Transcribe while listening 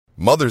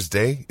Mother's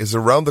Day is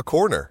around the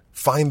corner.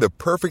 Find the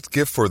perfect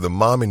gift for the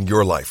mom in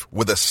your life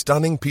with a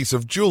stunning piece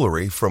of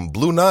jewelry from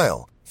Blue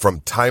Nile.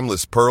 From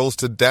timeless pearls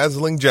to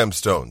dazzling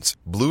gemstones,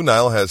 Blue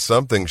Nile has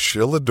something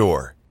she'll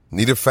adore.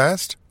 Need it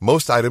fast?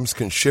 Most items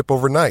can ship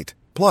overnight.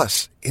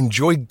 Plus,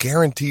 enjoy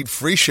guaranteed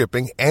free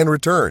shipping and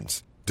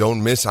returns.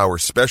 Don't miss our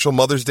special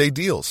Mother's Day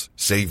deals.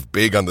 Save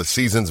big on the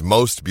season's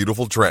most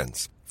beautiful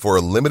trends. For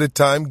a limited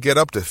time, get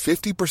up to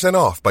 50%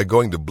 off by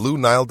going to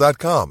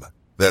BlueNile.com.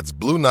 That's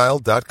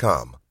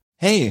BlueNile.com.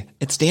 Hey,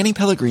 it's Danny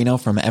Pellegrino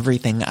from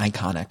Everything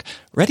Iconic.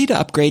 Ready to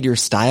upgrade your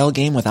style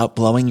game without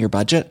blowing your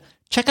budget?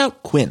 Check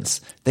out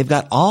Quince. They've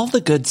got all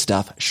the good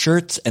stuff,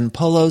 shirts and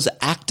polos,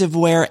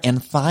 activewear,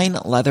 and fine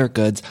leather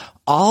goods,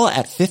 all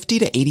at 50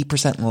 to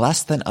 80%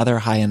 less than other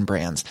high-end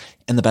brands.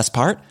 And the best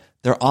part?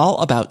 They're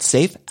all about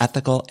safe,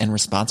 ethical, and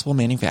responsible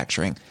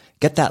manufacturing.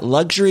 Get that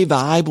luxury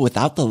vibe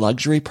without the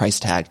luxury price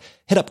tag.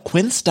 Hit up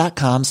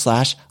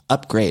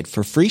quince.com/upgrade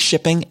for free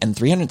shipping and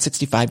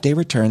 365-day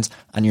returns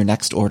on your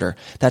next order.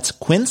 That's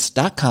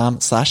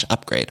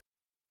quince.com/upgrade.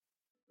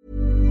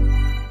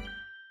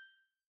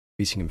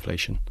 Beating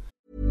inflation.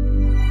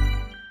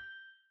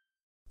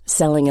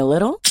 Selling a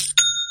little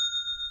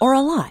or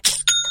a lot?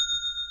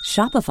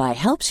 Shopify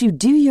helps you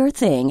do your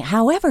thing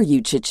however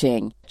you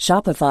cha-ching.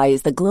 Shopify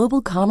is the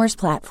global commerce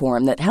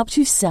platform that helps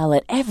you sell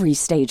at every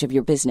stage of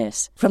your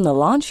business. From the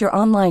launch your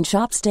online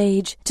shop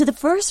stage to the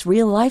first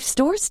real-life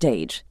store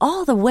stage,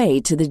 all the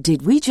way to the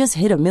did we just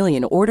hit a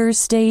million orders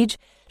stage.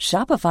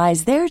 Shopify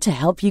is there to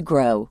help you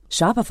grow.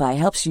 Shopify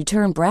helps you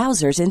turn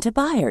browsers into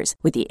buyers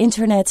with the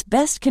internet's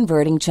best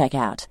converting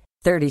checkout.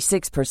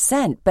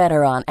 36%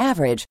 better on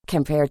average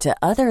compared to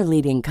other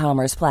leading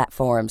commerce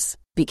platforms.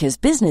 Because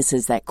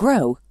businesses that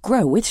grow,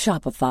 grow with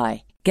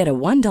Shopify. Get a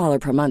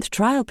 $1 per month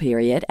trial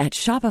period at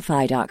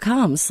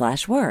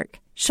shopify.com/work.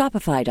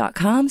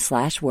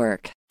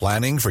 Shopify.com/work.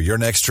 Planning for your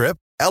next trip?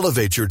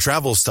 Elevate your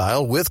travel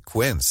style with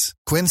Quince.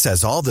 Quince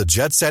has all the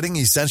jet-setting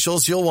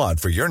essentials you'll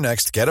want for your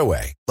next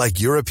getaway, like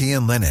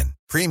European linen,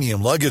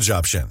 premium luggage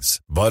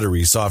options,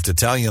 buttery soft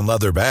Italian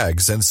leather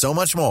bags, and so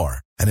much more.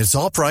 And it's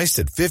all priced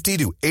at 50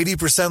 to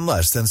 80%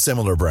 less than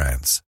similar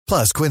brands.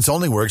 Plus, Quince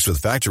only works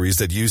with factories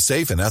that use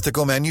safe and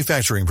ethical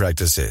manufacturing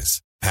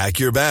practices. Pack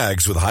your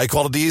bags with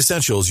high-quality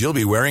essentials you'll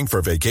be wearing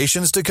for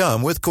vacations to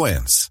come with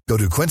Quince. Go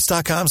to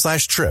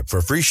quince.com/trip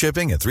for free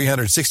shipping and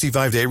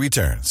 365-day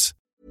returns.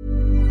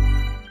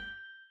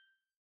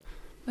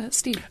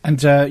 Steve. And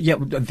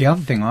the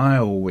other thing I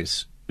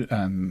always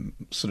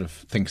sort of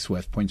think is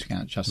worth pointing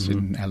out,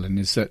 Justin, Ellen,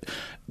 is that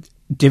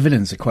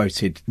dividends are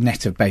quoted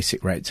net of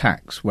basic rate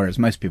tax, whereas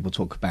most people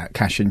talk about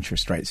cash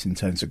interest rates in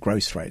terms of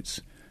gross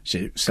rates.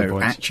 So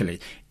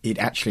actually, it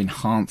actually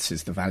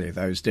enhances the value of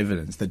those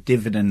dividends. The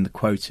dividend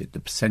quoted, the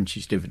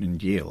percentage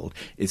dividend yield,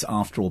 is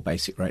after all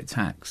basic rate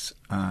tax.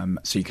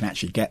 So you can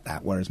actually get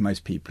that, whereas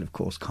most people, of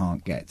course,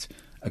 can't get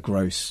a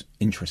gross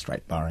interest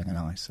rate borrowing an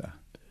ISA.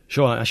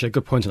 Sure, actually a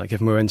good point on that,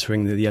 given we're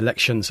entering the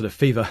election sort of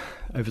fever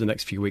over the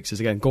next few weeks, is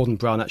again, Gordon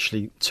Brown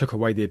actually took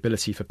away the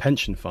ability for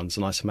pension funds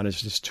and ISA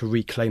managers to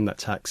reclaim that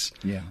tax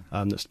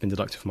that's been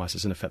deducted from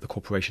ISAs, in effect the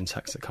corporation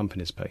tax that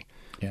companies pay.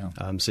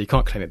 So you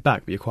can't claim it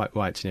back, but you're quite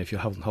right. If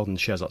you're holding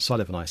shares outside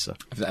of an ISA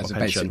as a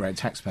basic rate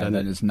taxpayer,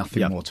 then there's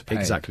nothing more to pay.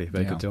 Exactly,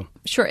 very good deal.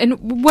 Sure.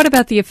 And what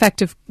about the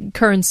effect of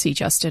currency,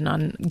 Justin,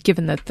 on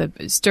given that the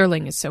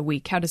sterling is so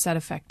weak? How does that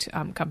affect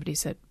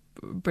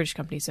British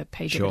companies that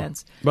pay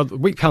dividends? Well, the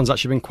weak pound's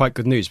actually been quite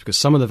good news, because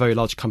some of the very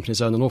large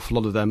companies earn an awful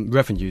lot of their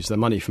revenues, their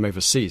money from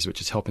overseas,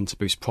 which is helping to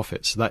boost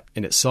profits. So that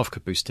in itself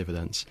could boost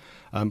dividends.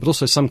 But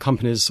also some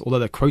companies, although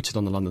they're quoted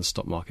on the London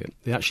stock market,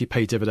 they actually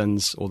pay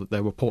dividends, or that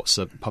their reports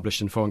are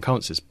published in foreign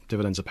currencies.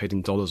 Dividends are paid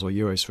in dollars or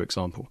euros, for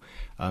example.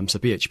 So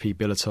BHP,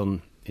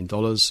 Billiton in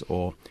dollars,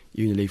 or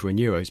Unilever in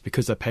euros.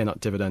 Because they're paying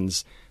out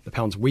dividends, the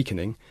pound's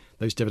weakening,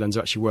 those dividends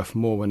are actually worth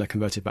more when they're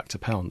converted back to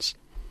pounds.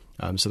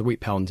 So the weak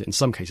pound, in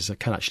some cases,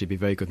 can actually be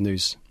very good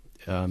news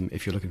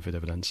if you're looking for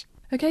dividends.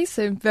 Okay,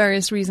 so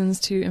various reasons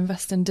to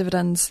invest in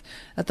dividends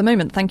at the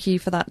moment. Thank you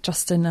for that,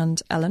 Justin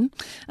and Ellen.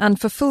 And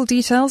for full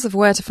details of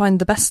where to find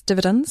the best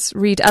dividends,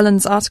 read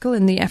Ellen's article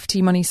in the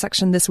FT Money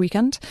section this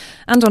weekend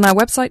and on our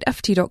website,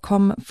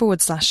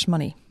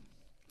 ft.com/money.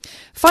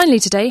 Finally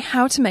today,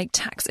 how to make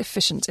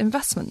tax-efficient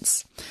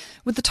investments.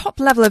 With the top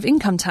level of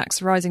income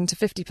tax rising to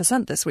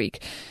 50% this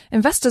week,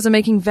 investors are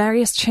making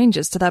various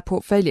changes to their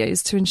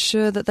portfolios to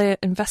ensure that they are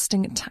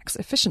investing tax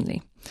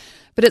efficiently.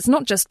 But it's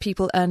not just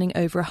people earning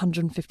over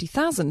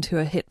 $150,000 who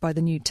are hit by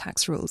the new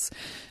tax rules.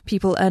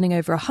 People earning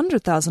over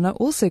 $100,000 are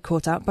also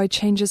caught out by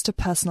changes to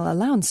personal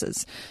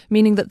allowances,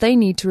 meaning that they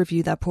need to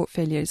review their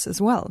portfolios as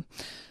well.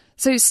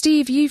 So,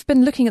 Steve, you've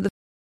been looking at the